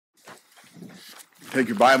Take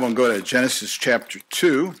your Bible and go to Genesis chapter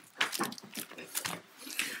 2.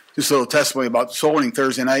 Just a little testimony about soul winning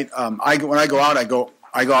Thursday night. When I go out, I go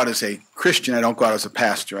out as a Christian. I don't go out as a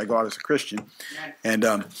pastor. I go out as a Christian. And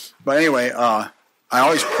but anyway, I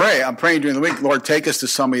always pray. I'm praying during the week, Lord, take us to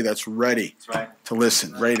somebody that's ready to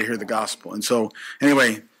listen, ready to hear the gospel. And so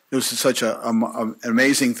anyway, it was such an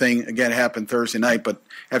amazing thing. Again, it happened Thursday night. But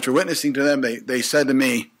after witnessing to them, they said to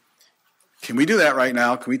me, can we do that right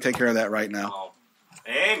now? Can we take care of that right now?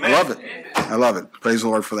 Amen. I love it. I love it. Praise the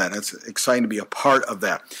Lord for that. That's exciting to be a part of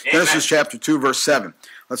that. Amen. Genesis chapter 2, verse 7.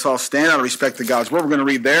 Let's all stand out of respect to God's word. We're going to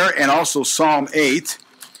read there and also Psalm 8.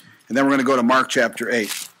 And then we're going to go to Mark chapter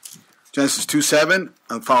 8. Genesis 2, 7.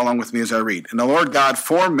 Follow along with me as I read. And the Lord God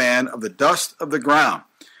formed man of the dust of the ground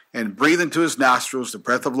and breathed into his nostrils the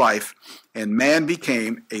breath of life, and man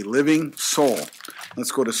became a living soul.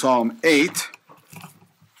 Let's go to Psalm 8.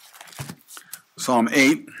 Psalm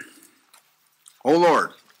 8. O Lord,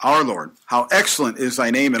 our Lord, how excellent is thy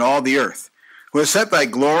name in all the earth, who has set thy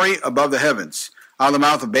glory above the heavens. Out of the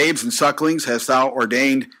mouth of babes and sucklings hast thou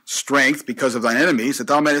ordained strength because of thine enemies, that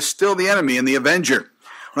thou mayest still the enemy and the avenger.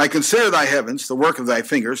 When I consider thy heavens, the work of thy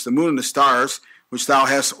fingers, the moon and the stars, which thou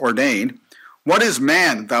hast ordained, what is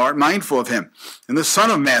man that thou art mindful of him, and the son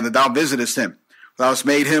of man that thou visitest him? Thou hast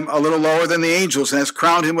made him a little lower than the angels, and hast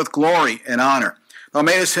crowned him with glory and honor. Thou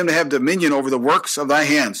madest him to have dominion over the works of thy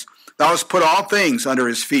hands. Thou hast put all things under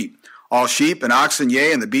his feet, all sheep and oxen,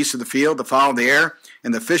 yea, and the beasts of the field, the fowl of the air,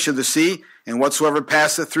 and the fish of the sea, and whatsoever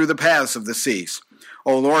passeth through the paths of the seas.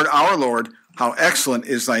 O Lord, our Lord, how excellent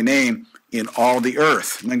is thy name in all the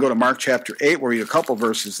earth. And then go to Mark chapter 8. We'll read a couple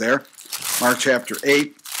verses there. Mark chapter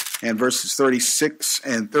 8 and verses 36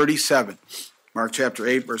 and 37. Mark chapter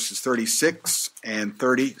 8, verses 36 and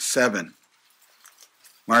 37.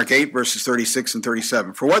 Mark 8, verses 36 and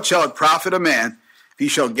 37. For what shall it profit a man if he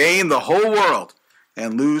shall gain the whole world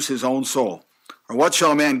and lose his own soul? Or what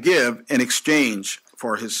shall a man give in exchange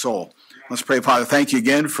for his soul? Let's pray. Father, thank you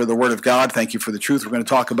again for the word of God. Thank you for the truth we're going to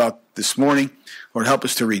talk about this morning. Lord, help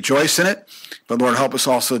us to rejoice in it. But Lord, help us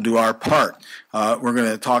also do our part. We're going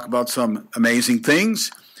to talk about some amazing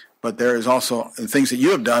things, but there is also things that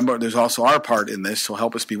you have done, but there's also our part in this. So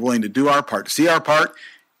help us be willing to do our part, to see our part,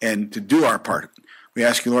 and to do our part. We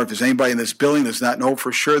ask you, Lord, if there's anybody in this building that does not know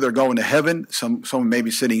for sure they're going to heaven, someone may be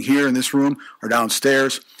sitting here in this room or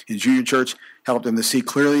downstairs in junior church, help them to see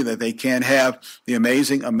clearly that they can have the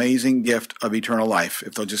amazing, amazing gift of eternal life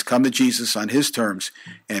if they'll just come to Jesus on his terms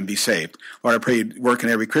and be saved. Lord, I pray you work in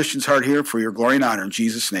every Christian's heart here for your glory and honor. In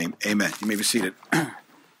Jesus' name, amen. You may be seated.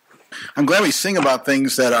 I'm glad we sing about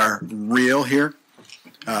things that are real here.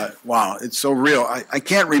 Wow, it's so real. I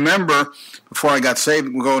can't remember before I got saved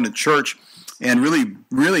going to church and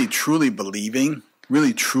really, truly believing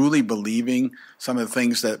some of the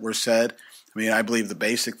things that were said. I mean, I believe the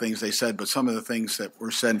basic things they said, but some of the things that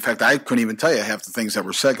were said, in fact, I couldn't even tell you half the things that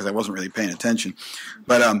were said because I wasn't really paying attention.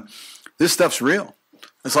 But this stuff's real.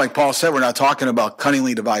 It's like Paul said, we're not talking about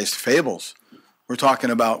cunningly devised fables. We're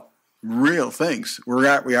talking about real things. We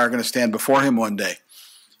are going to stand before him one day,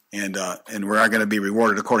 and we are going to be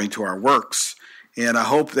rewarded according to our works. And I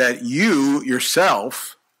hope that you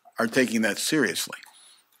yourself are taking that seriously,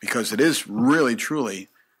 because it is really, truly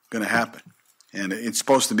going to happen. And it's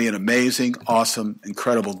supposed to be an amazing, awesome,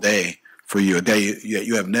 incredible day for you, a day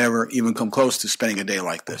you have never even come close to spending a day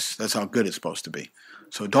like this. That's how good it's supposed to be.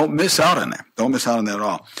 So don't miss out on that. Don't miss out on that at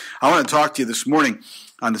all. I want to talk to you this morning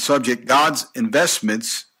on the subject, God's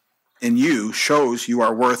investments in you shows you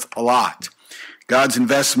are worth a lot. God's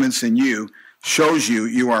investments in you shows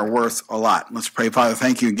you are worth a lot. Let's pray. Father,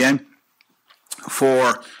 thank you again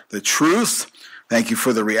for the truth. Thank you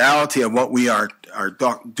for the reality of what we are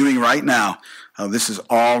doing right now. This is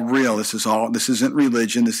all real. This isn't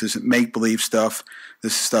religion. This isn't make-believe stuff.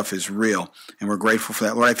 This stuff is real, and we're grateful for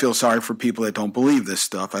that. Lord, I feel sorry for people that don't believe this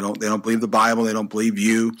stuff. They don't believe the Bible. They don't believe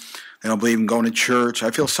you. They don't believe in going to church. I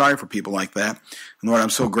feel sorry for people like that. And Lord, I'm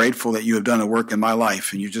so grateful that you have done a work in my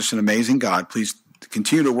life, and you're just an amazing God. Please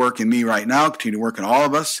continue to work in me right now. Continue to work in all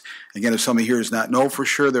of us. Again, if somebody here does not know for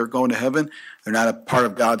sure they're going to heaven, they're not a part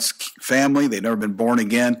of God's family, they've never been born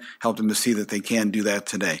again, help them to see that they can do that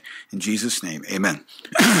today. In Jesus' name, amen.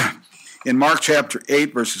 In Mark chapter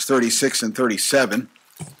 8, verses 36 and 37,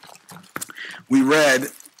 we read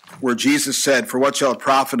where Jesus said, for what shall it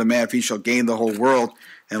profit a man if he shall gain the whole world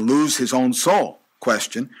and lose his own soul?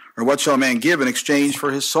 Question. Or what shall a man give in exchange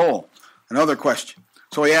for his soul? Another question.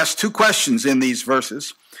 So he asks two questions in these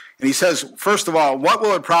verses. And he says, first of all, what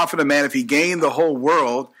will it profit a man if he gain the whole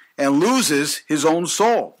world and loses his own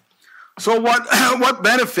soul? So what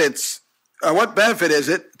benefit is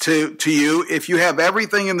it to you if you have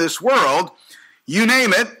everything in this world You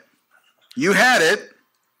name it, you had it,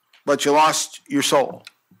 but you lost your soul.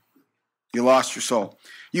 You lost your soul.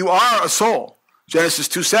 You are a soul. Genesis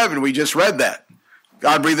 2:7, we just read that.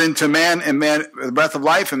 God breathed into man, and man the breath of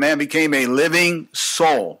life, and man became a living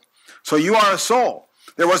soul. So you are a soul.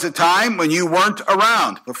 There was a time when you weren't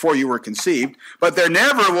around before you were conceived, but there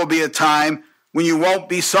never will be a time when you won't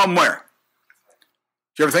be somewhere.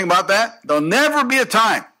 Did you ever think about that? There'll never be a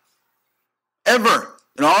time, ever,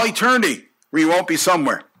 in all eternity, where you won't be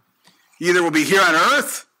somewhere. You either will be here on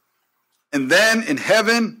earth, and then in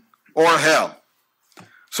heaven, or hell.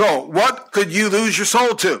 So, what could you lose your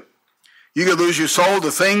soul to? You could lose your soul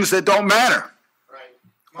to things that don't matter,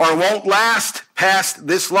 or won't last past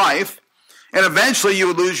this life, and eventually you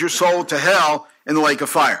would lose your soul to hell in the lake of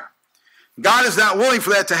fire. God is not willing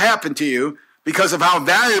for that to happen to you because of how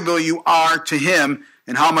valuable you are to him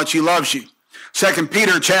and how much he loves you. 2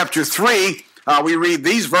 Peter chapter 3, we read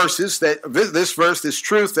these verses, this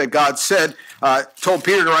truth that God said, told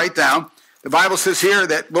Peter to write down. The Bible says here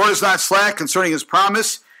that Lord is not slack concerning his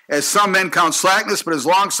promise, as some men count slackness, but is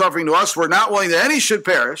long-suffering to us. We're not willing that any should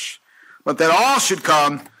perish, but that all should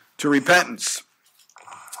come to repentance.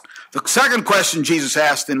 The second question Jesus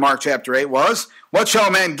asked in Mark chapter 8 was, what shall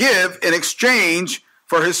a man give in exchange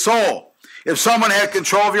for his soul? If someone had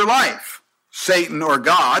control of your life, Satan or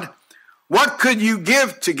God, what could you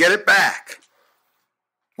give to get it back?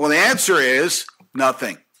 Well, the answer is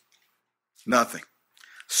nothing. Nothing.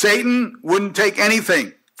 Satan wouldn't take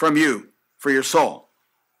anything from you for your soul.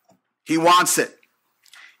 He wants it.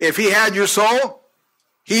 If he had your soul,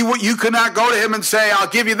 you could not go to him and say, I'll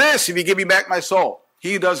give you this if you give me back my soul.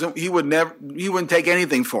 He wouldn't take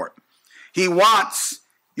anything for it. He wants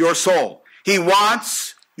your soul. He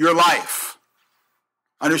wants your life.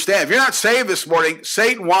 Understand, if you're not saved this morning,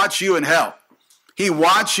 Satan wants you in hell. He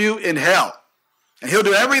wants you in hell. And he'll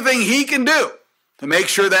do everything he can do to make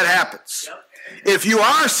sure that happens. Yep. If you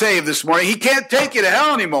are saved this morning, he can't take you to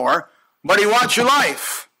hell anymore, but he wants your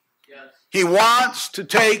life. Yes. He wants to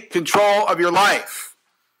take control of your life.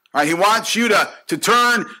 Right? He wants you to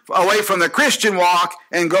turn away from the Christian walk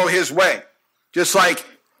and go his way. Just like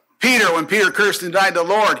Peter, when Peter cursed and denied the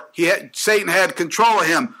Lord, Satan had control of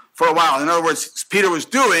him for a while. In other words, Peter was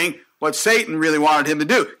doing what Satan really wanted him to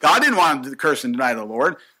do. God didn't want him to curse and deny the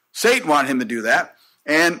Lord. Satan wanted him to do that,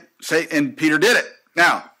 and Peter did it.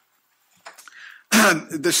 Now,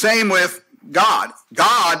 the same with God.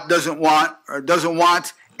 God doesn't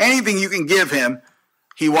want anything you can give him.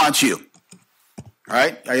 He wants you. All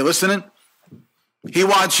right? Are you listening? He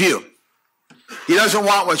wants you. He doesn't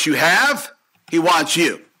want what you have. He wants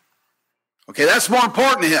you. Okay, that's more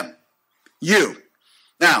important to him. You.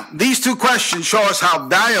 Now, these two questions show us how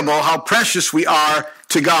valuable, how precious we are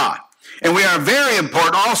to God. And we are very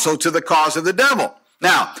important also to the cause of the devil.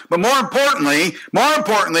 Now, but more importantly,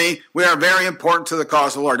 we are very important to the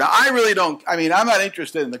cause of the Lord. Now, I'm not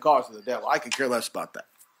interested in the cause of the devil. I could care less about that.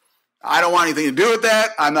 I don't want anything to do with that.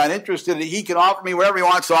 I'm not interested. He can offer me whatever he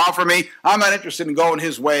wants to offer me. I'm not interested in going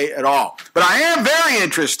his way at all. But I am very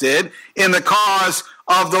interested in the cause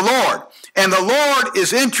of the Lord. And the Lord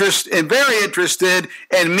is very interested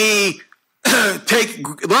in me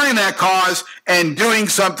learning that cause and doing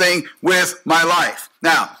something with my life.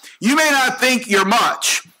 Now, you may not think you're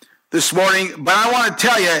much this morning, but I want to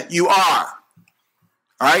tell you, you are.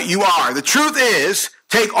 All right, you are. The truth is,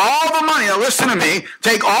 take all the money, now listen to me,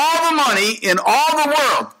 take all the money in all the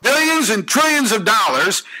world, billions and trillions of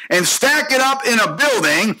dollars, and stack it up in a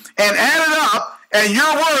building and add it up, and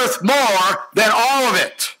you're worth more than all of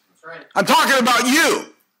it. That's right. I'm talking about you.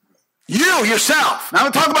 You, yourself. Now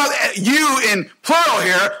I'm talking about you in plural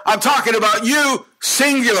here. I'm talking about you,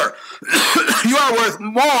 singular. You are worth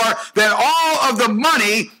more than all of the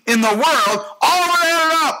money in the world, all of it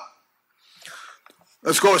added up.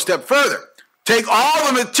 Let's go a step further. Take all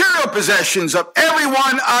the material possessions of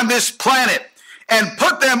everyone on this planet and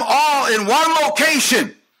put them all in one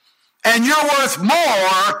location, and you're worth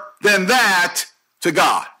more than that to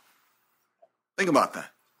God. Think about that.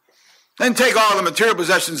 Then take all the material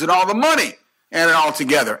possessions and all the money, add it all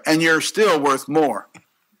together, and you're still worth more.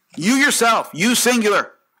 You yourself, you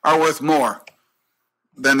singular, are worth more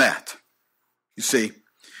than that. You see,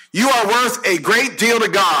 you are worth a great deal to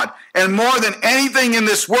God, and more than anything in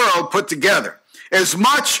this world put together. As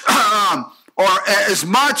much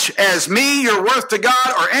as me, you're worth to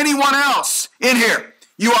God, or anyone else in here.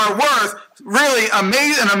 You are worth really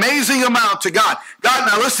an amazing amount to God. God,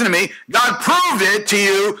 now listen to me, God proved it to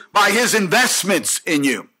you by his investments in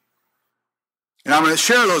you. And I'm going to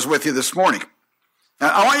share those with you this morning. Now,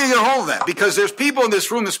 I want you to get a hold of that, because there's people in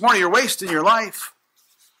this room this morning, you're wasting your life.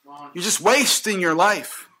 You're just wasting your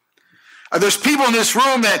life. There's people in this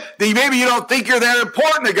room that maybe you don't think you're that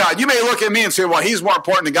important to God. You may look at me and say, well, he's more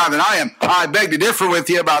important to God than I am. I beg to differ with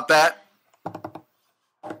you about that.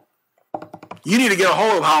 You need to get a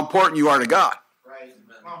hold of how important you are to God.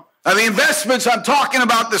 Now, the investments I'm talking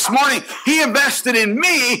about this morning, he invested in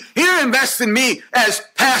me. He didn't invest in me as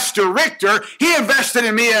Pastor Richter. He invested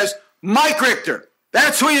in me as Mike Richter.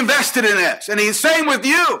 That's who he invested in as. And he's saying with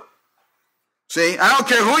you. See, I don't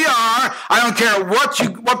care who you are. I don't care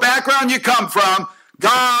what background you come from.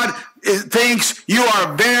 God thinks you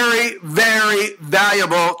are very, very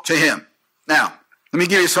valuable to him. Now, let me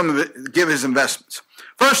give you give his investments.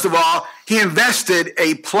 First of all, he invested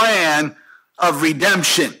a plan of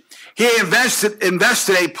redemption. He invested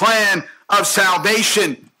a plan of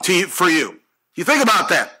salvation for you. You think about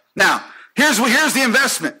that. Now, here's the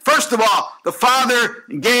investment. First of all, the Father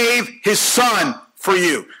gave his Son for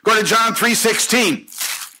you. Go to John 3:16.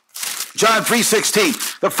 John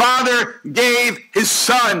 3:16. The Father gave his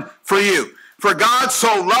Son for you. For God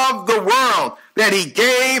so loved the world that he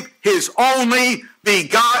gave his only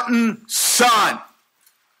begotten Son.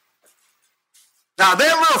 Now,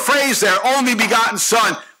 that little phrase there, only begotten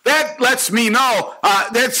Son, that lets me know,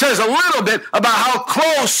 that says a little bit about how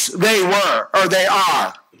close they were, or they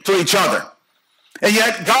are, to each other. And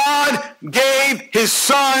yet God gave his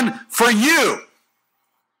Son for you.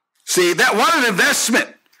 See, what an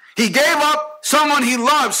investment. He gave up someone he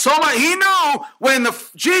loved so much. He knew when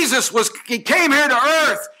Jesus came here to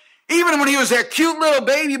earth, even when he was that cute little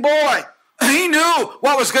baby boy, he knew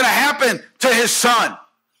what was going to happen to his Son.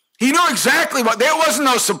 He knew exactly there wasn't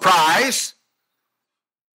no surprise.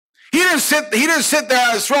 He didn't sit there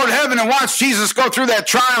on his throne in heaven and watch Jesus go through that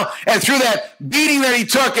trial and through that beating that he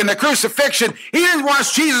took and the crucifixion. He didn't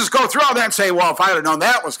watch Jesus go through all that and say, well, if I had known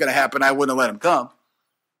that was going to happen, I wouldn't have let him come.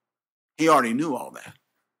 He already knew all that.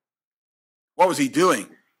 What was he doing?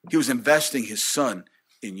 He was investing his Son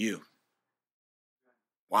in you.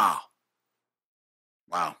 Wow.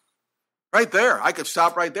 Wow. Right there. I could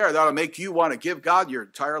stop right there. That would make you want to give God your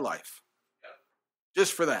entire life.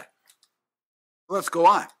 Just for that. Let's go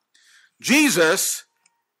on. Jesus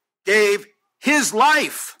gave his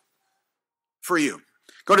life for you.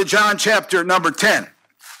 Go to John chapter number 10.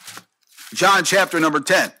 John chapter number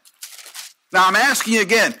 10. Now I'm asking you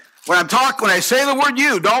again, when I say the word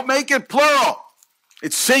you, don't make it plural.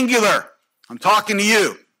 It's singular. I'm talking to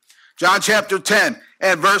you. John chapter 10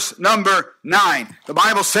 and verse number 9. The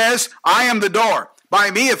Bible says, I am the door.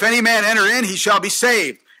 By me, if any man enter in, he shall be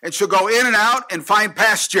saved, and shall go in and out and find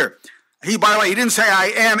pasture. By the way, he didn't say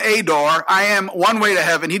I am a door. I am one way to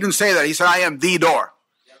heaven. He didn't say that. He said I am the door.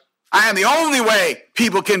 I am the only way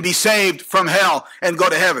people can be saved from hell and go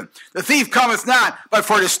to heaven. The thief cometh not, but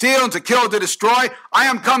for to steal and to kill and to destroy. I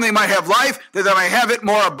am come that they might have life, that they might have it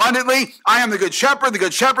more abundantly. I am the good shepherd. The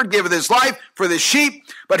good shepherd giveth his life for the sheep.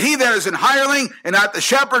 But he that is an hireling, and not the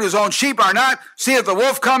shepherd, whose own sheep are not, seeth the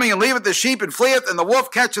wolf coming, and leaveth the sheep, and fleeth, and the wolf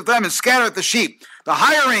catcheth them, and scattereth the sheep. The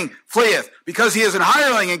hireling fleeth, because he is an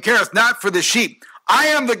hireling, and careth not for the sheep. I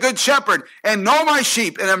am the good shepherd, and know my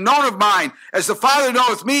sheep, and am known of mine. As the Father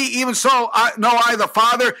knoweth me, even so know I the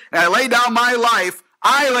Father, and I lay down my life.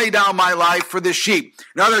 I lay down my life for the sheep.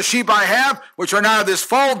 And other sheep I have, which are not of this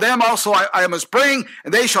fold, them also I must bring,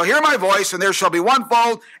 and they shall hear my voice, and there shall be one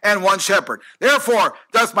fold and one shepherd. Therefore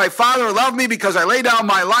doth my Father love me, because I lay down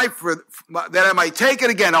my life that I might take it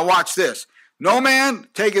again. Now watch this. No man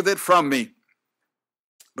taketh it from me,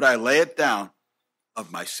 but I lay it down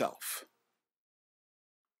of myself.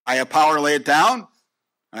 I have power to lay it down.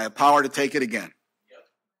 I have power to take it again.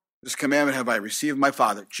 This commandment have I received of my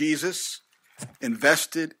Father. Jesus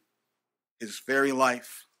invested his very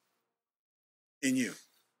life in you.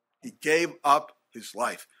 He gave up his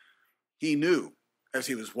life. He knew as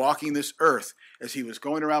he was walking this earth, as he was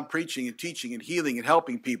going around preaching and teaching and healing and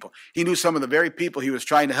helping people, he knew some of the very people he was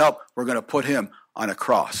trying to help were going to put him on a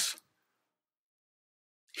cross.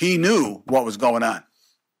 He knew what was going on.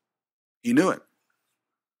 He knew it.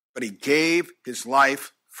 But he gave his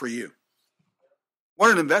life for you.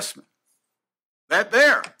 What an investment. That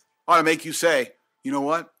there ought to make you say, you know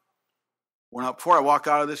what? Before I walk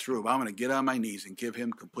out of this room, I'm going to get on my knees and give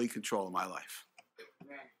him complete control of my life.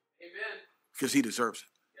 Amen. Because he deserves it.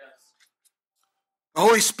 Yes. The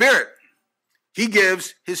Holy Spirit, he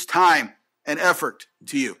gives his time and effort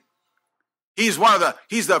to you. He's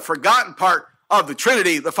the forgotten part of the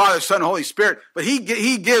Trinity, the Father, Son, and Holy Spirit, but he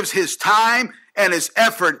gives his time and his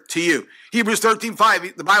effort to you. Hebrews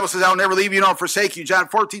 13:5, the Bible says, I will never leave you nor forsake you. John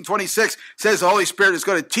 14:26 says the Holy Spirit is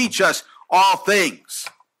going to teach us all things.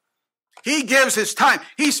 He gives his time.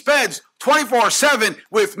 He spends 24/7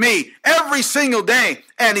 with me every single day.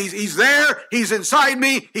 And he's there. He's inside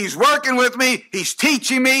me. He's working with me. He's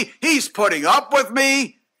teaching me. He's putting up with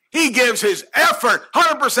me. He gives his effort,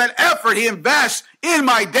 100% effort he invests in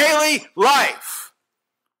my daily life.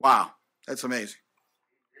 Wow, that's amazing.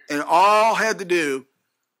 And all had to do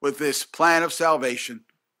with this plan of salvation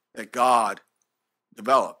that God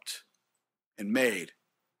developed and made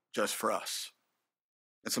just for us.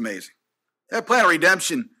 That's amazing. That plan of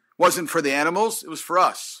redemption wasn't for the animals. It was for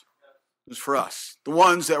us. It was for us, the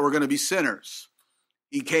ones that were going to be sinners.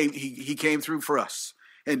 He came through for us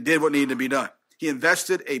and did what needed to be done. He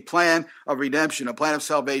invested a plan of redemption, a plan of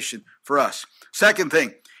salvation for us. Second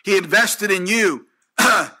thing, he invested in you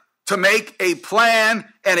to make a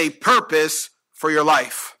plan and a purpose for your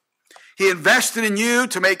life. He invested in you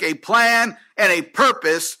to make a plan and a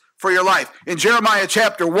purpose for your life. In Jeremiah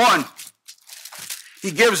chapter 1, he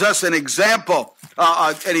gives us an example,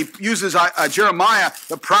 and he uses Jeremiah,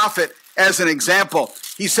 the prophet, as an example.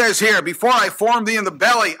 He says here, before I formed thee in the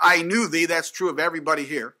belly, I knew thee. That's true of everybody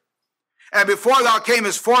here. And before thou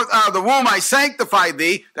camest forth out of the womb, I sanctified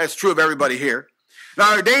thee. That's true of everybody here. And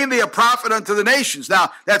I ordained thee a prophet unto the nations.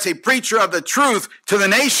 Now, that's a preacher of the truth to the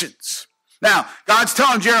nations. Now, God's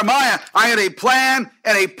telling Jeremiah, I had a plan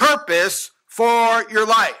and a purpose for your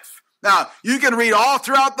life. Now, you can read all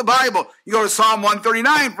throughout the Bible. You go to Psalm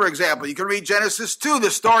 139, for example. You can read Genesis 2, the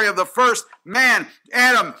story of the first man,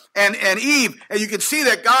 Adam and Eve. And you can see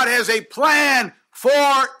that God has a plan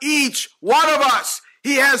for each one of us.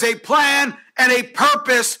 He has a plan and a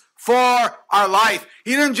purpose for our life.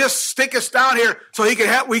 He didn't just stick us down here so he could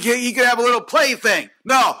have a little plaything.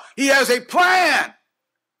 No, he has a plan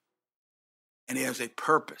and he has a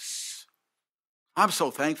purpose. I'm so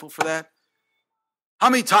thankful for that. How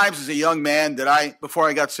many times as a young man before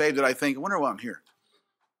I got saved, did I think, I wonder why I'm here?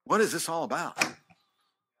 What is this all about?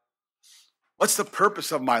 What's the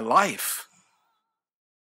purpose of my life?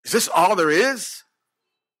 Is this all there is?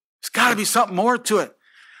 There's got to be something more to it.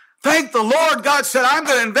 Thank the Lord, God said, I'm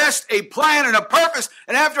going to invest a plan and a purpose.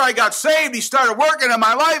 And after I got saved, he started working in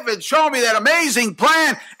my life and showing me that amazing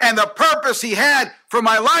plan and the purpose he had for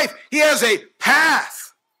my life. He has a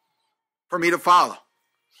path for me to follow.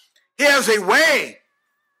 He has a way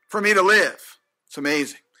for me to live. It's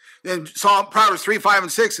amazing. In Proverbs 3, 5,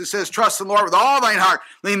 and 6, it says, trust in the Lord with all thine heart.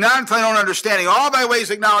 Lean not unto thine own understanding. All thy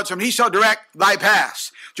ways acknowledge him. He shall direct thy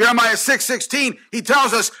paths. Jeremiah 6:16, he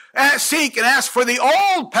tells us, seek and ask for the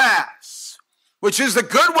old paths, which is the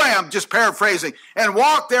good way, I'm just paraphrasing, and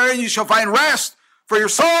walk therein, you shall find rest for your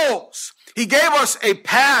souls. He gave us a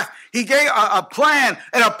path. He gave a plan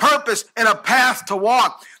and a purpose and a path to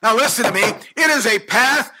walk. Now listen to me. It is a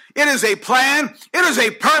path. It is a plan. It is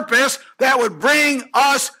a purpose that would bring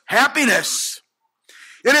us happiness.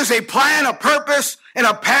 It is a plan, a purpose, and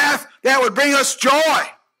a path that would bring us joy.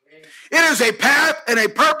 It is a path and a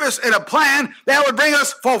purpose and a plan that would bring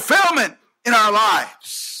us fulfillment in our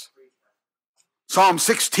lives. Psalm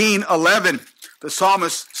 16:11, the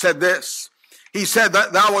psalmist said this. He said,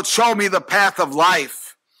 thou wilt show me the path of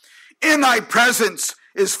life. In thy presence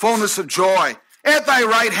is fullness of joy. At thy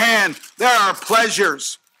right hand there are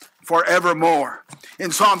pleasures forevermore.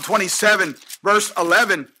 In Psalm 27, verse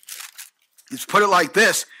 11, he's put it like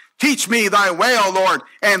this. Teach me thy way, O Lord,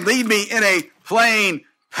 and lead me in a plain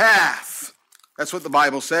path. That's what the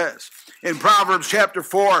Bible says. In Proverbs chapter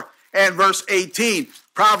 4 and verse 18,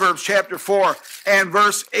 Proverbs chapter 4 and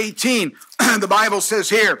verse 18, the Bible says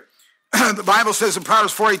here, the Bible says in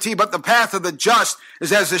Proverbs 4:18, but the path of the just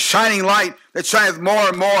is as the shining light that shineth more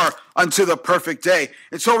and more unto the perfect day.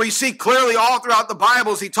 And so we see clearly all throughout the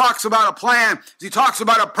Bible as he talks about a plan, as he talks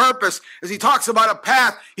about a purpose, as he talks about a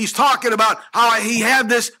path, he's talking about how he had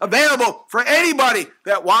this available for anybody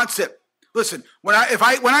that wants it. Listen, when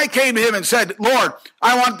I came to him and said, Lord,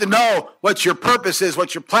 I want to know what your purpose is,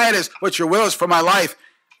 what your plan is, what your will is for my life,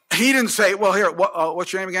 he didn't say, well, here,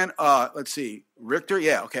 what's your name again? Let's see, Richter?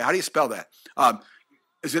 Yeah, okay. How do you spell that?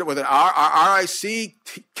 Is it with an R-I-C-K-T-O-R?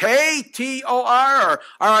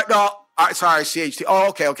 Or it's R-I-C-H-T. Oh,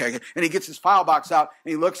 okay. And he gets his file box out,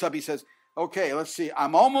 and he looks up, he says, okay, let's see,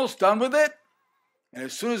 I'm almost done with it, and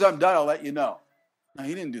as soon as I'm done, I'll let you know. No,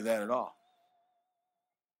 he didn't do that at all.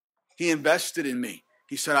 He invested in me.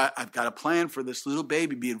 He said, I've got a plan for this little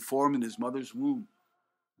baby being formed in his mother's womb.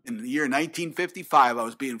 In the year 1955, I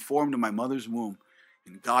was being formed in my mother's womb,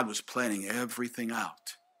 and God was planning everything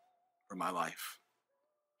out for my life.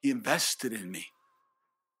 He invested in me.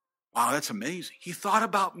 Wow, that's amazing. He thought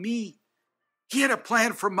about me. He had a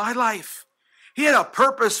plan for my life. He had a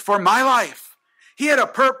purpose for my life. He had a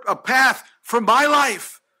path for my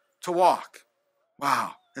life to walk.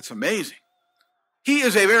 Wow, that's amazing. He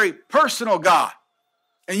is a very personal God.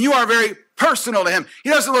 And you are very personal to him. He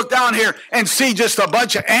doesn't look down here and see just a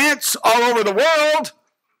bunch of ants all over the world.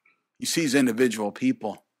 He sees individual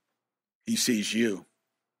people. He sees you.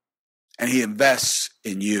 And he invests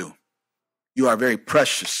in you. You are very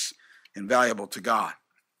precious and valuable to God.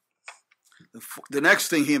 The next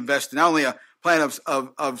thing he invested, not only a plan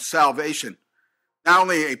of salvation, not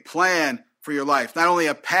only a plan for your life, not only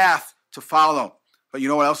a path to follow, but you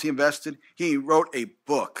know what else he invested? He wrote a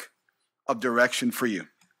book of direction for you.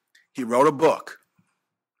 He wrote a book,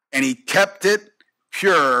 and he kept it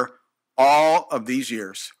pure all of these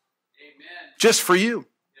years. Amen. Just for you.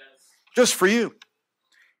 Yes. Just for you.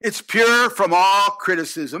 It's pure from all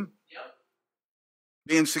criticism,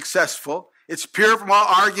 being successful. It's pure from all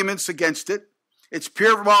arguments against it. It's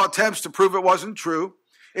pure from all attempts to prove it wasn't true.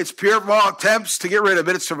 It's pure from all attempts to get rid of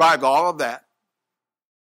it. It survived all of that.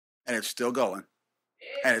 And it's still going.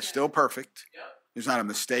 And it's still perfect. There's not a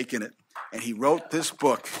mistake in it. And he wrote this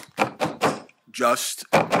book just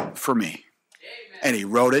for me. And he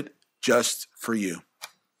wrote it just for you.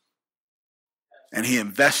 And he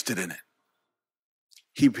invested in it.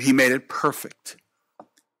 He made it perfect.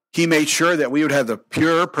 He made sure that we would have the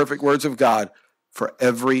pure, perfect words of God for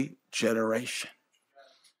every generation.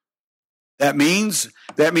 That means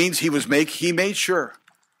he made sure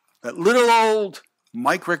that little old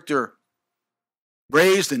Mike Richter,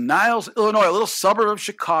 raised in Niles, Illinois, a little suburb of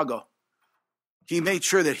Chicago, he made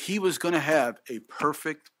sure that he was going to have a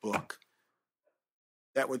perfect book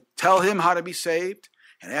that would tell him how to be saved,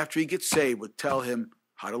 and after he gets saved, would tell him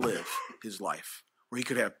how to live his life, where he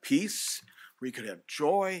could have peace, where he could have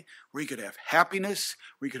joy, where he could have happiness,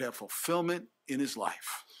 where he could have fulfillment in his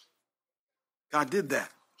life. God did that.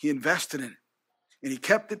 He invested in it. And he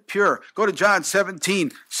kept it pure. Go to John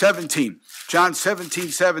 17:17. John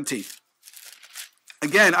 17:17.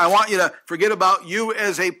 Again, I want you to forget about you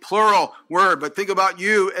as a plural word, but think about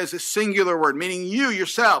you as a singular word, meaning you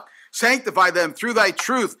yourself. Sanctify them through thy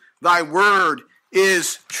truth. Thy word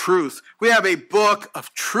is truth. We have a book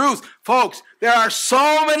of truth. Folks, there are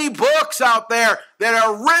so many books out there that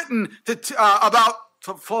are written about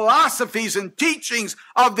philosophies and teachings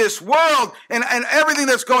of this world and everything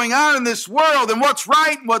that's going on in this world and what's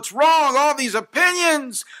right and what's wrong, all these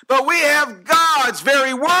opinions. But we have God's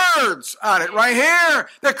very words on it right here.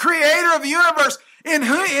 The creator of the universe.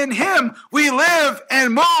 In him we live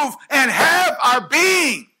and move and have our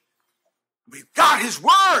being. We've got his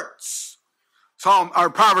words.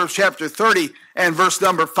 Proverbs chapter 30 and verse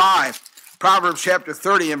number 5. Proverbs chapter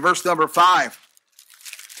 30 and verse number 5.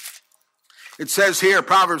 It says here,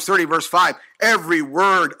 Proverbs 30, verse 5, every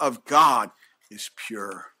word of God is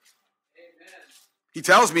pure. Amen. He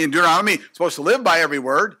tells me in Deuteronomy, I'm supposed to live by every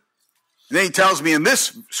word. And then he tells me in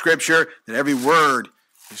this scripture that every word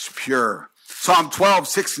is pure. Psalm 12,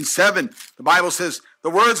 6 and 7, the Bible says,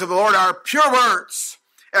 the words of the Lord are pure words.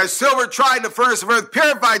 As silver tried in the furnace of earth,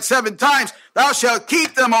 purified 7 times, thou shalt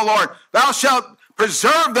keep them, O Lord. Thou shalt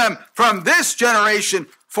preserve them from this generation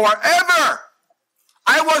forever.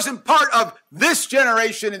 I wasn't part of this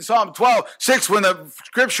generation in Psalm 12:6 when the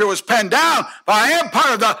scripture was penned down, but I am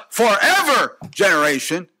part of the forever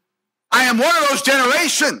generation. I am one of those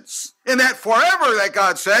generations in that forever that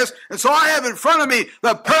God says. And so I have in front of me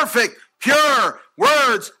the perfect, pure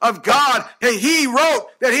words of God that he wrote,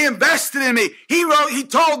 that he invested in me. He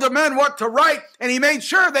told the men what to write, and he made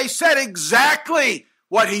sure they said exactly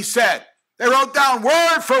what he said. They wrote down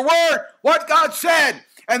word for word what God said.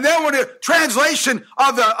 And then when the translation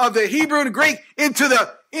of the Hebrew and Greek into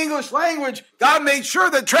the English language, God made sure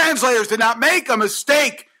that translators did not make a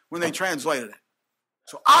mistake when they translated it.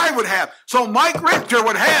 So Mike Richter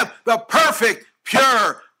would have the perfect,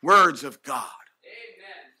 pure words of God.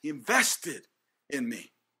 Amen. He invested in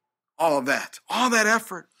me. All of that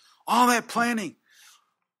effort, all that planning,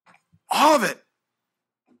 all of it.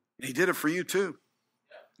 And he did it for you too.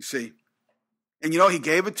 You see. And he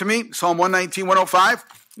gave it to me. Psalm 119, 105.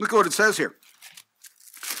 Look at what it says here.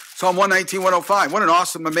 Psalm 119, 105. What an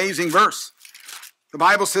awesome, amazing verse. The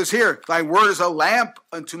Bible says here, thy word is a lamp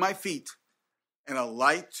unto my feet and a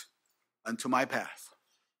light unto my path.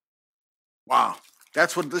 Wow.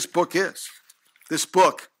 That's what this book is. This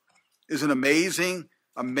book is an amazing,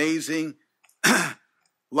 amazing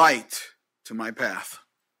light to my path.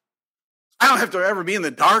 I don't have to ever be in the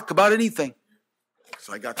dark about anything.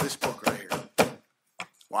 So I got this book right here.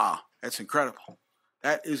 Wow, that's incredible.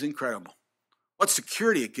 That is incredible. What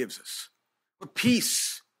security it gives us. What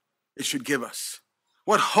peace it should give us.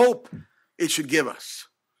 What hope it should give us.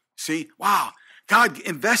 See, wow. God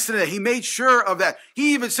invested in it. He made sure of that.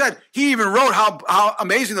 He even wrote how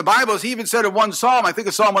amazing the Bible is. He even said in one psalm, I think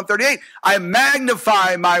it's Psalm 138, I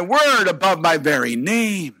magnify my word above my very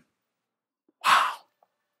name. Wow.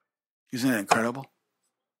 Isn't that incredible?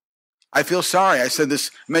 I feel sorry. I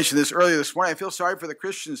mentioned this earlier this morning. I feel sorry for the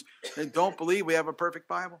Christians that don't believe we have a perfect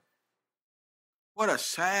Bible. What a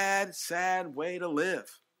sad, sad way to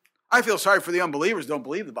live. I feel sorry for the unbelievers who don't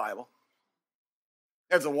believe the Bible.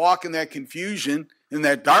 They have to walk in that confusion, in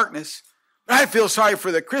that darkness. But I feel sorry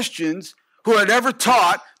for the Christians who are never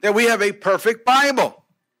taught that we have a perfect Bible.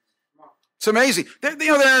 It's amazing. There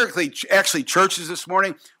are actually churches this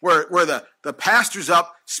morning where the pastor's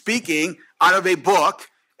up speaking out of a book,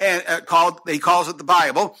 and he calls it the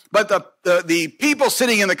Bible. But the people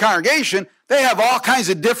sitting in the congregation, they have all kinds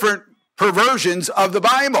of different perversions of the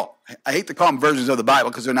Bible. I hate to call them versions of the Bible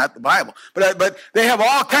because they're not the Bible. But they have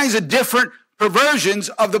all kinds of different perversions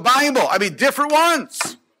of the Bible. I mean, different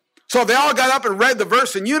ones. So if they all got up and read the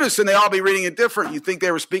verse in unison, they'd all be reading it different. You think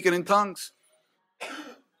they were speaking in tongues?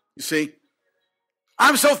 You see?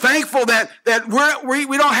 I'm so thankful that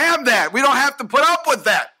we don't have that. We don't have to put up with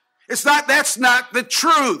that. That's not the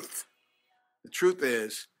truth. The truth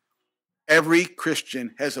is, every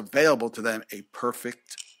Christian has available to them a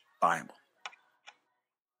perfect Bible.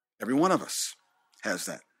 Every one of us has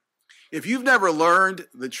that. If you've never learned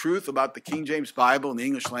the truth about the King James Bible in the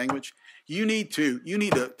English language, you need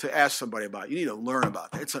to ask somebody about it. You need to learn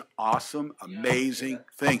about that. It's an awesome, amazing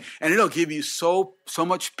thing. And it'll give you so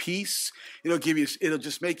much peace. It'll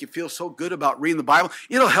just make you feel so good about reading the Bible.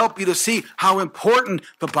 It'll help you to see how important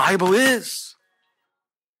the Bible is.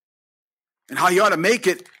 And how you ought to make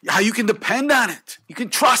it, how you can depend on it. You can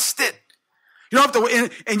trust it. You don't have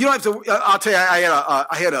to, and you don't have to. I'll tell you,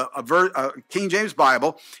 I had a King James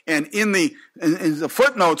Bible, and in the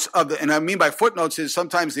footnotes of and I mean by footnotes is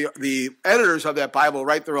sometimes the editors of that Bible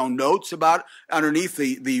write their own notes about underneath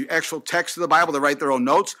the actual text of the Bible. They write their own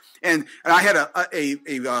notes, and I had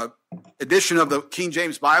a edition of the King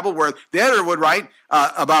James Bible where the editor would write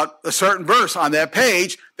about a certain verse on that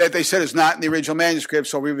page that they said is not in the original manuscript,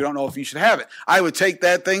 so we don't know if you should have it. I would take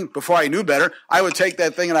that thing, before I knew better, I would take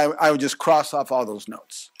that thing and I would just cross off all those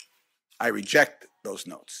notes. I rejected those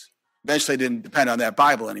notes. Eventually I didn't depend on that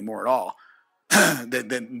Bible anymore at all,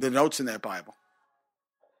 the notes in that Bible.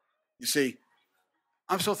 You see,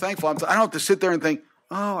 I'm so thankful. I don't have to sit there and think,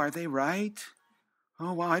 oh, are they right?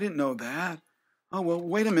 Oh, wow, I didn't know that. Oh, well,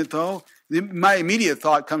 wait a minute, though. My immediate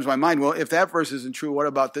thought comes to my mind, well, if that verse isn't true, what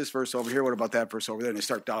about this verse over here? What about that verse over there? And they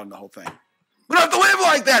start doubting the whole thing. We don't have to live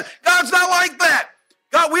like that. God's not like that.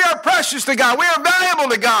 God, we are precious to God. We are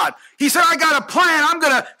valuable to God. He said, I got a plan. I'm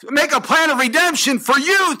going to make a plan of redemption for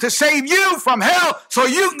you to save you from hell so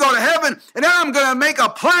you can go to heaven. And then I'm going to make a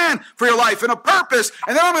plan for your life and a purpose.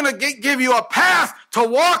 And then I'm going to give you a path to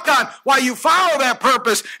walk on while you follow that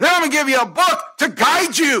purpose. And then I'm going to give you a book to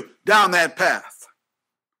guide you down that path,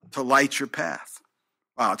 to light your path.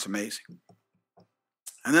 Wow, it's amazing.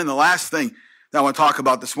 And then the last thing that I want to talk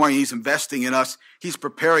about this morning, he's investing in us. He's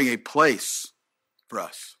preparing a place for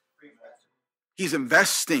us. He's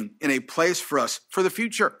investing in a place for us for the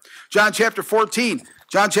future. John chapter 14,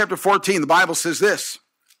 the Bible says this.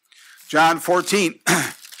 John 14,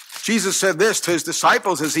 Jesus said this to his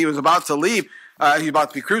disciples as he was about to leave. He was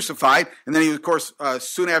about to be crucified. And then he, of course,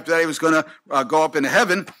 soon after that, he was going to go up into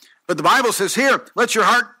heaven. But the Bible says here, let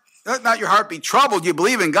not your heart be troubled. You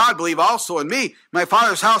believe in God, believe also in me. My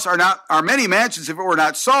Father's house are many mansions. If it were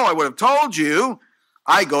not so, I would have told you.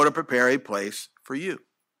 I go to prepare a place for you.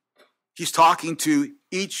 He's talking to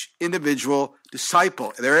each individual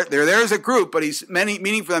disciple. They're there as a group, but he's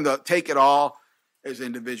meaning for them to take it all as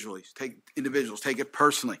individuals. Take it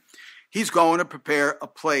personally. He's going to prepare a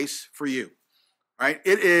place for you. Right?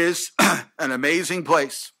 It is an amazing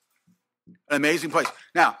place. An amazing place.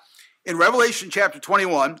 Now, in Revelation chapter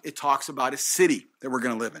 21, it talks about a city that we're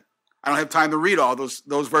going to live in. I don't have time to read all those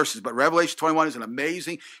verses, but Revelation 21 is an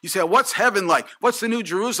amazing. You say, what's heaven like? What's the New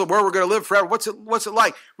Jerusalem where we're going to live forever? What's it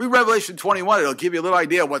like? Read Revelation 21. It'll give you a little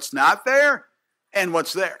idea of what's not there and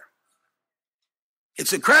what's there.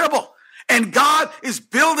 It's incredible. And God is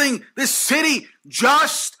building this city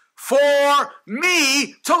just for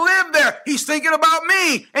me to live there. He's thinking about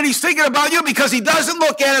me, and he's thinking about you because he doesn't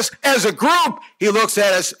look at us as a group. He looks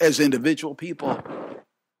at us as individual people.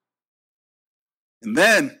 And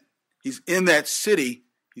then he's in that city.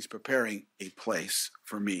 He's preparing a place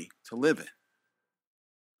for me to live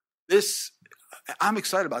in. I'm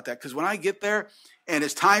excited about that because when I get there and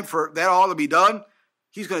it's time for that all to be done,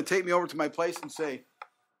 he's going to take me over to my place and say,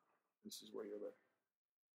 this is where you live.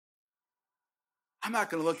 I'm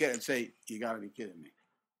not going to look at it and say, you got to be kidding me.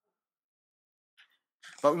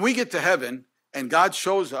 But when we get to heaven and God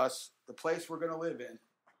shows us the place we're going to live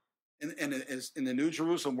in the New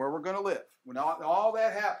Jerusalem where we're going to live, when all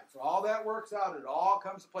that happens, all that works out, it all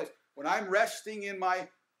comes to place. When I'm resting in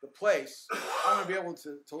the place, I'm going to be able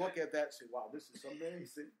to look at that and say, wow, this is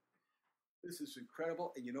amazing. This is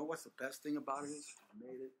incredible. And you know what's the best thing about it is? I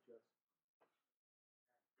made it with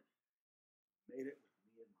me in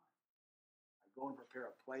mind. I go and prepare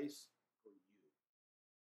a place for you.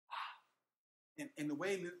 And the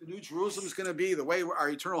way the New Jerusalem is going to be, the way our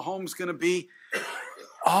eternal home is going to be,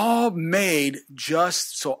 all made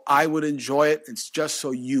just so I would enjoy it and just so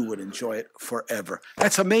you would enjoy it forever.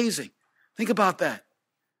 That's amazing. Think about that.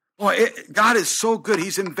 Boy, God is so good.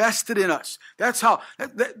 He's invested in us. That's how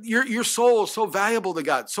your soul is so valuable to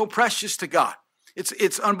God, so precious to God.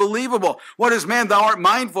 It's unbelievable. What is man, thou art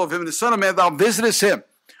mindful of him, and the Son of Man, thou visitest him.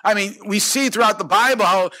 I mean, we see throughout the Bible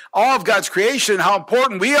how all of God's creation, how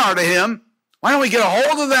important we are to him. Why don't we get a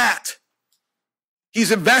hold of that?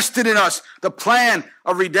 He's invested in us, the plan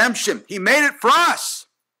of redemption. He made it for us,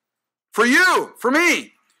 for you, for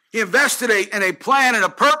me. He invested in a plan and a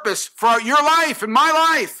purpose for your life and my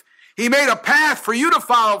life. He made a path for you to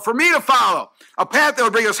follow, for me to follow, a path that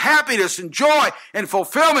would bring us happiness and joy and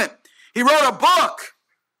fulfillment. He wrote a book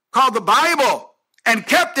called the Bible and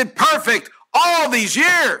kept it perfect all these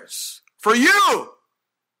years for you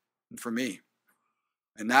and for me.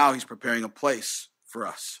 And now he's preparing a place for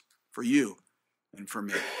us, for you and for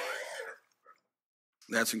me.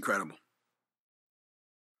 That's incredible.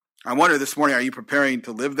 I wonder this morning, are you preparing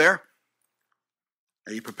to live there?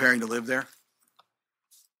 Are you preparing to live there?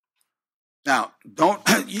 Now,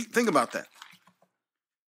 you think about that.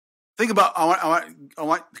 Think about, I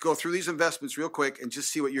want to go through these investments real quick and just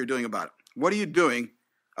see what you're doing about it. What are you doing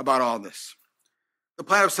about all this? The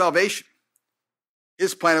plan of salvation.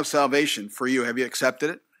 His plan of salvation for you. Have you accepted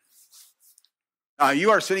it? You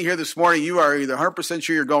are sitting here this morning, you are either 100%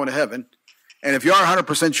 sure you're going to heaven, and if you are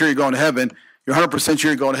 100% sure you're going to heaven, you're 100%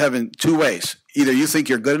 sure you're going to heaven two ways. Either you think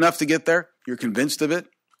you're good enough to get there, you're convinced of it,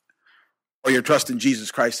 or you're trusting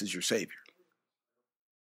Jesus Christ as your Savior.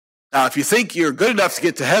 Now, if you think you're good enough to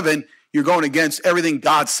get to heaven, you're going against everything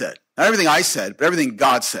God said. Not everything I said, but everything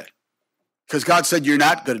God said. Because God said you're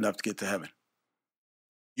not good enough to get to heaven.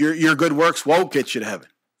 Your good works won't get you to heaven.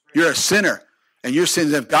 You're a sinner, and your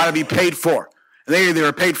sins have got to be paid for. And they either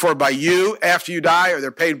are paid for by you after you die, or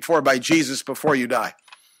they're paid for by Jesus before you die.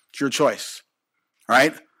 It's your choice. All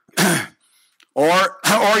right? Or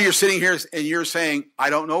you're sitting here and you're saying, I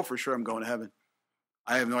don't know for sure I'm going to heaven.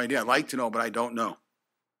 I have no idea. I'd like to know, but I don't know.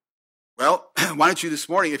 Well, why don't you this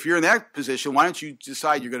morning, if you're in that position, why don't you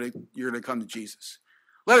decide you're going to come to Jesus?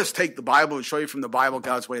 Let us take the Bible and show you from the Bible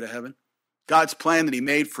God's way to heaven. God's plan that he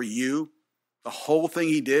made for you, the whole thing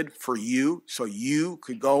he did for you, so you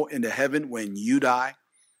could go into heaven when you die.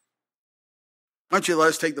 Why don't you let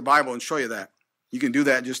us take the Bible and show you that? You can do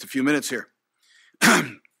that in just a few minutes here.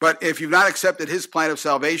 But if you've not accepted his plan of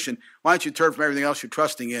salvation, why don't you turn from everything else you're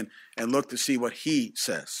trusting in and look to see what he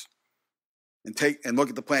says? And look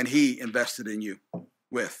at the plan he invested in you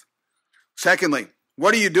with. Secondly,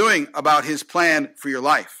 what are you doing about his plan for your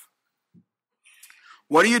life?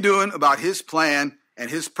 What are you doing about his plan and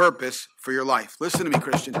his purpose for your life? Listen to me,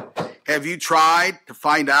 Christian. Have you tried to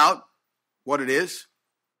find out what it is?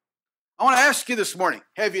 I want to ask you this morning,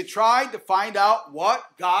 have you tried to find out what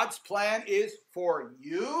God's plan is for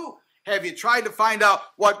you? Have you tried to find out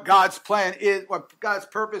what God's plan is, what God's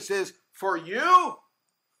purpose is for you?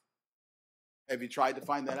 Have you tried to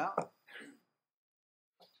find that out?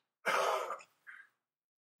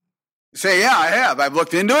 You say, yeah, I have. I've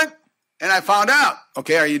looked into it and I found out.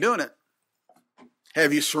 Okay, are you doing it?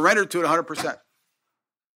 Have you surrendered to it 100%?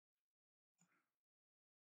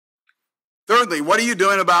 Thirdly, what are you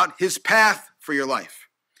doing about his path for your life?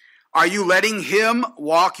 Are you letting him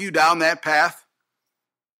walk you down that path?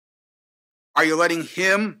 Are you letting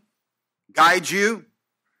him guide you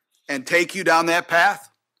and take you down that path?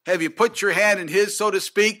 Have you put your hand in his, so to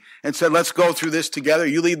speak, and said, let's go through this together.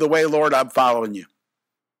 You lead the way, Lord, I'm following you.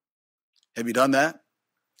 Have you done that?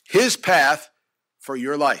 His path for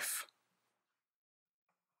your life.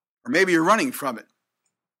 Or maybe you're running from it.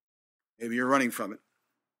 Maybe you're running from it.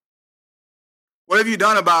 What have you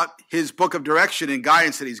done about his book of direction and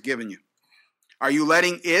guidance that he's given you? Are you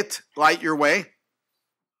letting it light your way?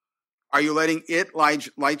 Are you letting it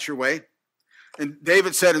light your way? And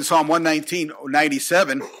David said in Psalm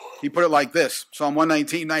 119:97, he put it like this, Psalm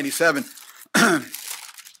 119:97,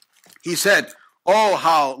 he said, oh,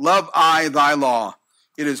 how love I thy law.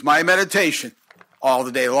 It is my meditation all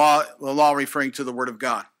the day. The law referring to the word of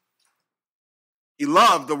God. He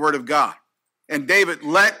loved the word of God. And David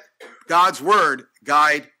let God's word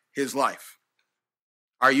guide his life.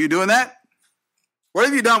 Are you doing that? What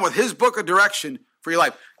have you done with his book of direction for your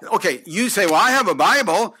life? Okay, you say, well, I have a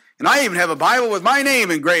Bible, and I even have a Bible with my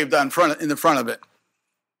name engraved in the front of it.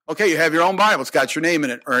 Okay, you have your own Bible. It's got your name in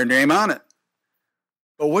it or your name on it.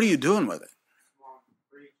 But what are you doing with it?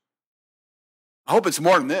 I hope it's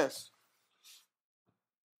more than this.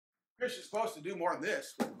 A Christian's supposed to do more than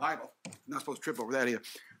this with the Bible. I'm not supposed to trip over that either.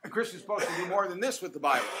 A Christian's supposed to do more than this with the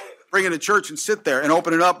Bible. Bring it to church and sit there and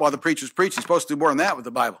open it up while the preacher's preaching. He's supposed to do more than that with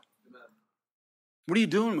the Bible. What are you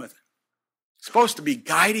doing with it? It's supposed to be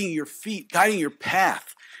guiding your feet, guiding your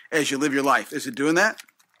path as you live your life. Is it doing that?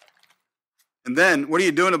 And then, what are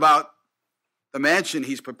you doing about the mansion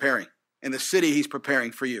he's preparing and the city he's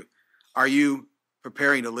preparing for you? Are you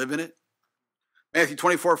preparing to live in it? Matthew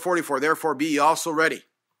 24:44, therefore be ye also ready,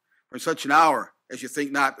 for in such an hour as you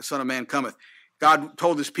think not, the Son of Man cometh. God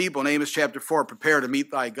told his people in Amos chapter 4, prepare to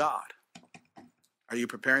meet thy God. Are you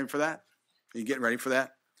preparing for that? Are you getting ready for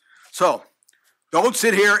that? So, don't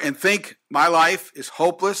sit here and think my life is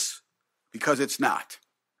hopeless, because it's not.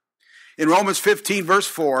 In Romans 15, verse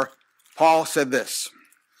 4, Paul said this.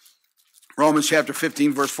 Romans chapter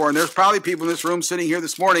 15, verse 4. And there's probably people in this room sitting here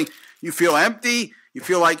this morning. You feel empty. You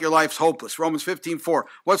feel like your life's hopeless. Romans 15, 4.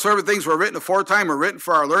 Whatsoever things were written aforetime are written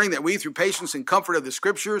for our learning, that we through patience and comfort of the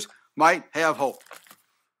Scriptures might have hope.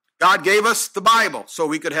 God gave us the Bible so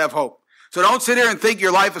we could have hope. So don't sit here and think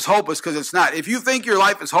your life is hopeless, because it's not. If you think your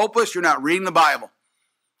life is hopeless, you're not reading the Bible.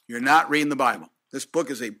 You're not reading the Bible. This book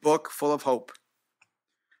is a book full of hope.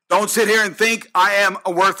 Don't sit here and think I am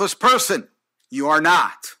a worthless person. You are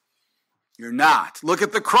not. You're not. Look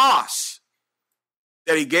at the cross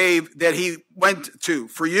that he went to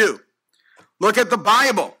for you. Look at the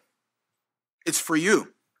Bible. It's for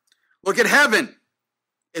you. Look at heaven.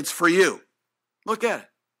 It's for you. Look at it.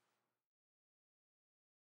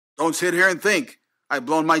 Don't sit here and think I've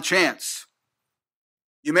blown my chance.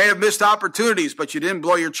 You may have missed opportunities, but you didn't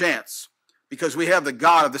blow your chance, because we have the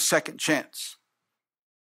God of the second chance.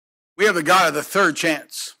 We have the God of the third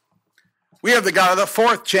chance. We have the God of the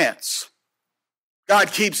fourth chance.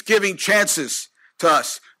 God keeps giving chances to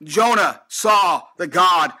us. Jonah saw the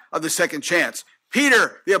God of the second chance.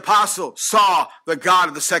 Peter, the apostle, saw the God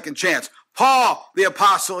of the second chance. Paul, the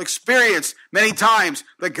apostle, experienced many times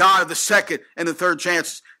the God of the second and the third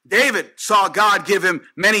chances. David saw God give him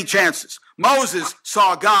many chances. Moses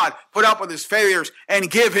saw God put up with his failures and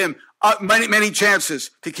give him many chances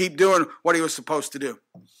to keep doing what he was supposed to do.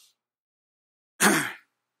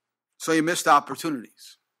 So you missed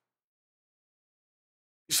opportunities.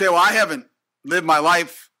 You say, well, I haven't lived my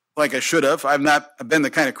life like I should have. I've not been the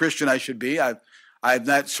kind of Christian I should be. I've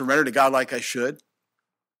not surrendered to God like I should.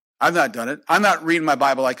 I've not done it. I'm not reading my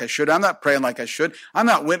Bible like I should. I'm not praying like I should. I'm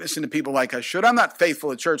not witnessing to people like I should. I'm not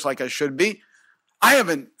faithful at church like I should be.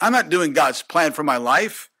 I'm not doing God's plan for my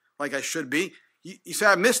life like I should be. You say,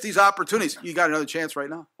 I missed these opportunities. You got another chance right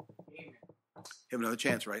now. You have another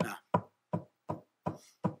chance right now.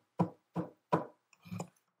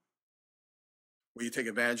 Will you take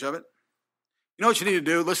advantage of it? You know what you need to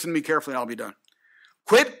do? Listen to me carefully and I'll be done.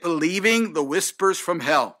 Quit believing the whispers from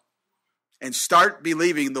hell and start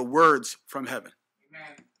believing the words from heaven.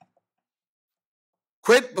 Amen.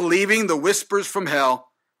 Quit believing the whispers from hell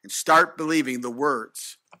and start believing the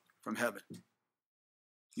words from heaven.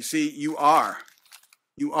 You see, you are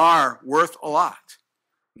worth a lot.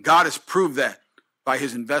 God has proved that by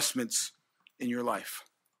his investments in your life.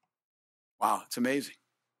 Wow, it's amazing.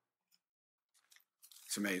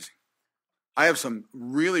 It's amazing. I have some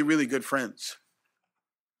really, really good friends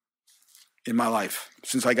in my life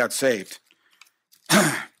since I got saved.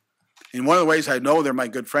 And one of the ways I know they're my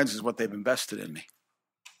good friends is what they've invested in me.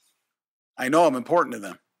 I know I'm important to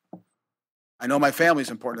them. I know my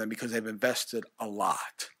family's important to them because they've invested a lot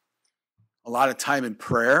of time in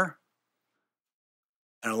prayer,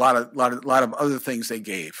 and a lot of other things they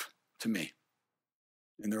gave to me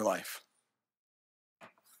in their life.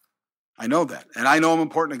 I know that, and I know I'm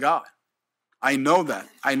important to God. I know that.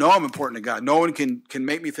 I know I'm important to God. No one can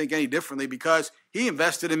make me think any differently, because he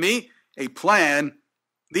invested in me a plan,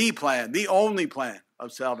 the only plan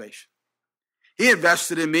of salvation. He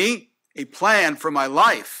invested in me a plan for my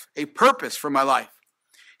life, a purpose for my life.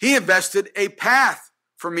 He invested a path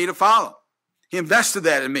for me to follow. He invested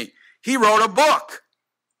that in me. He wrote a book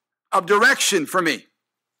of direction for me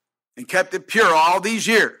and kept it pure all these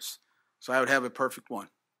years so I would have a perfect one.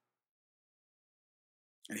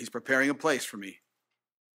 And he's preparing a place for me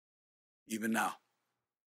even now.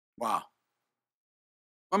 Wow.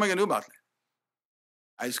 What am I going to do about that?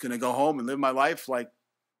 I'm just going to go home and live my life like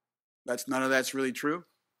none of that's really true?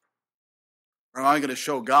 Or am I going to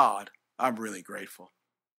show God I'm really grateful.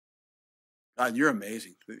 God, you're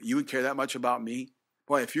amazing. You would care that much about me.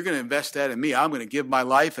 Boy, if you're going to invest that in me, I'm going to give my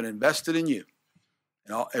life and invest it in you.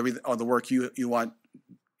 And all the work you want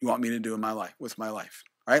me to do in my life, with my life.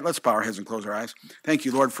 All right, let's bow our heads and close our eyes. Thank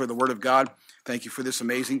you, Lord, for the word of God. Thank you for this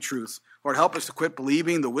amazing truth. Lord, help us to quit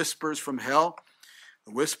believing the whispers from hell,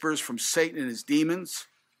 the whispers from Satan and his demons,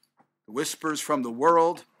 the whispers from the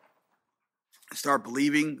world, and start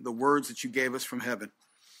believing the words that you gave us from heaven.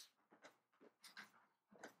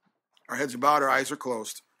 Our heads are bowed, our eyes are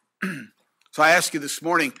closed. So I ask you this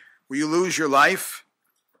morning, will you lose your life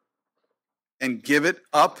and give it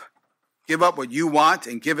up? Give up what you want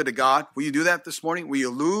and give it to God. Will you do that this morning? Will you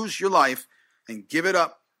lose your life and give it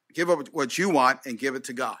up? Give up what you want and give it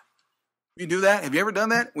to God. Will you do that? Have you ever done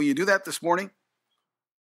that? Will you do that this morning?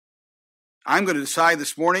 I'm going to decide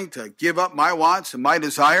this morning to give up my wants and my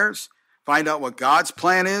desires, find out what God's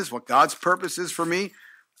plan is, what God's purpose is for me,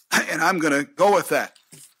 and I'm going to go with that.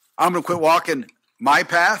 I'm going to quit walking my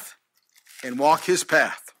path and walk his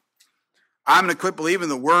path. I'm going to quit believing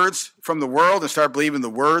the words from the world and start believing the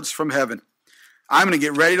words from heaven. I'm going to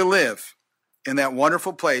get ready to live in that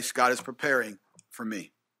wonderful place God is preparing for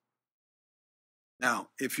me. Now,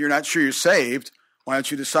 if you're not sure you're saved, why don't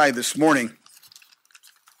you decide this morning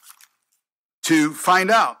to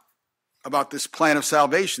find out about this plan of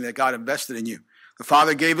salvation that God invested in you. The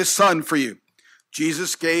Father gave his Son for you.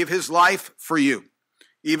 Jesus gave his life for you.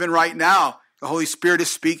 Even right now, the Holy Spirit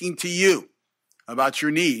is speaking to you about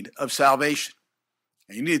your need of salvation.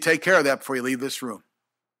 And you need to take care of that before you leave this room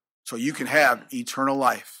so you can have eternal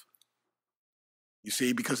life. You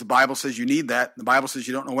see, because the Bible says you need that. The Bible says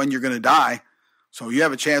you don't know when you're going to die. So you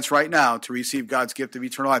have a chance right now to receive God's gift of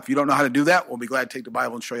eternal life. If you don't know how to do that, we'll be glad to take the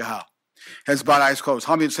Bible and show you how. Heads bowed, eyes closed.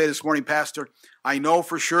 How many would say this morning, Pastor, I know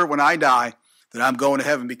for sure when I die that I'm going to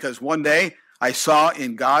heaven because one day I saw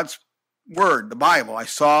in God's word, the Bible, I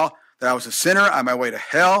saw that I was a sinner on my way to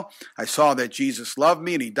hell. I saw that Jesus loved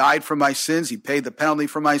me and he died for my sins. He paid the penalty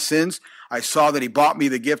for my sins. I saw that he bought me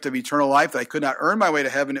the gift of eternal life, that I could not earn my way to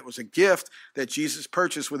heaven. It was a gift that Jesus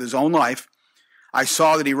purchased with his own life. I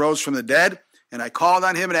saw that he rose from the dead, and I called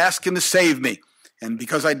on him and asked him to save me. And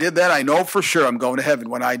because I did that, I know for sure I'm going to heaven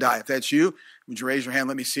when I die. If that's you, would you raise your hand?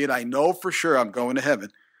 Let me see it. I know for sure I'm going to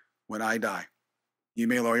heaven when I die. You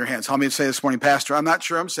may lower your hands. How many would say this morning, Pastor, I'm not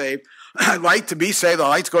sure I'm saved. I'd like to be saved. I'd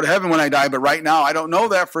like to go to heaven when I die, but right now I don't know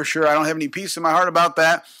that for sure. I don't have any peace in my heart about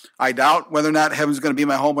that. I doubt whether or not heaven's going to be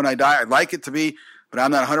my home when I die. I'd like it to be, but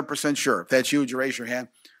I'm not 100% sure. If that's you, would you raise your hand?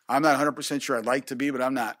 I'm not 100% sure. I'd like to be, but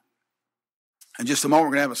I'm not. In just a moment,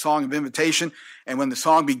 we're going to have a song of invitation. And when the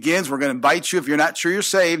song begins, we're going to invite you. If you're not sure you're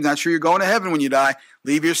saved, not sure you're going to heaven when you die,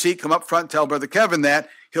 leave your seat, come up front, tell Brother Kevin that.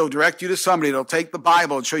 He'll direct you to somebody that'll take the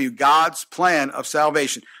Bible and show you God's plan of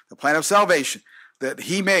salvation, the plan of salvation that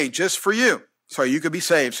he made just for you so you could be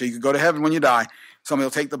saved, so you could go to heaven when you die. Somebody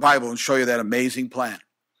will take the Bible and show you that amazing plan.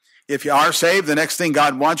 If you are saved, the next thing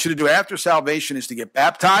God wants you to do after salvation is to get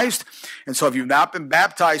baptized. And so if you've not been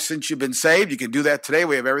baptized since you've been saved, you can do that today.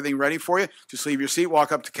 We have everything ready for you. Just leave your seat,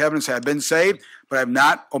 walk up to Kevin and say, I've been saved, but I've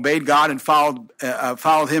not obeyed God and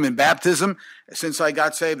followed him in baptism since I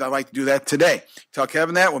got saved. I'd like to do that today. Tell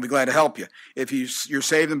Kevin that. We'll be glad to help you. If you're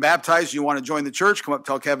saved and baptized, you want to join the church, come up,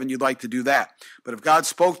 tell Kevin you'd like to do that. But if God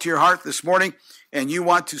spoke to your heart this morning and you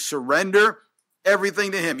want to surrender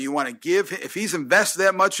everything to him, you want to give, if he's invested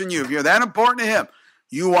that much in you, if you're that important to him,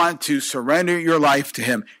 you want to surrender your life to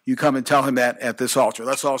him, you come and tell him that at this altar.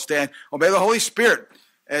 Let's all stand. Obey the Holy Spirit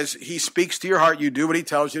as he speaks to your heart. You do what he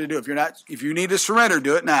tells you to do. If you need to surrender,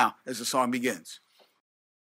 do it now as the song begins.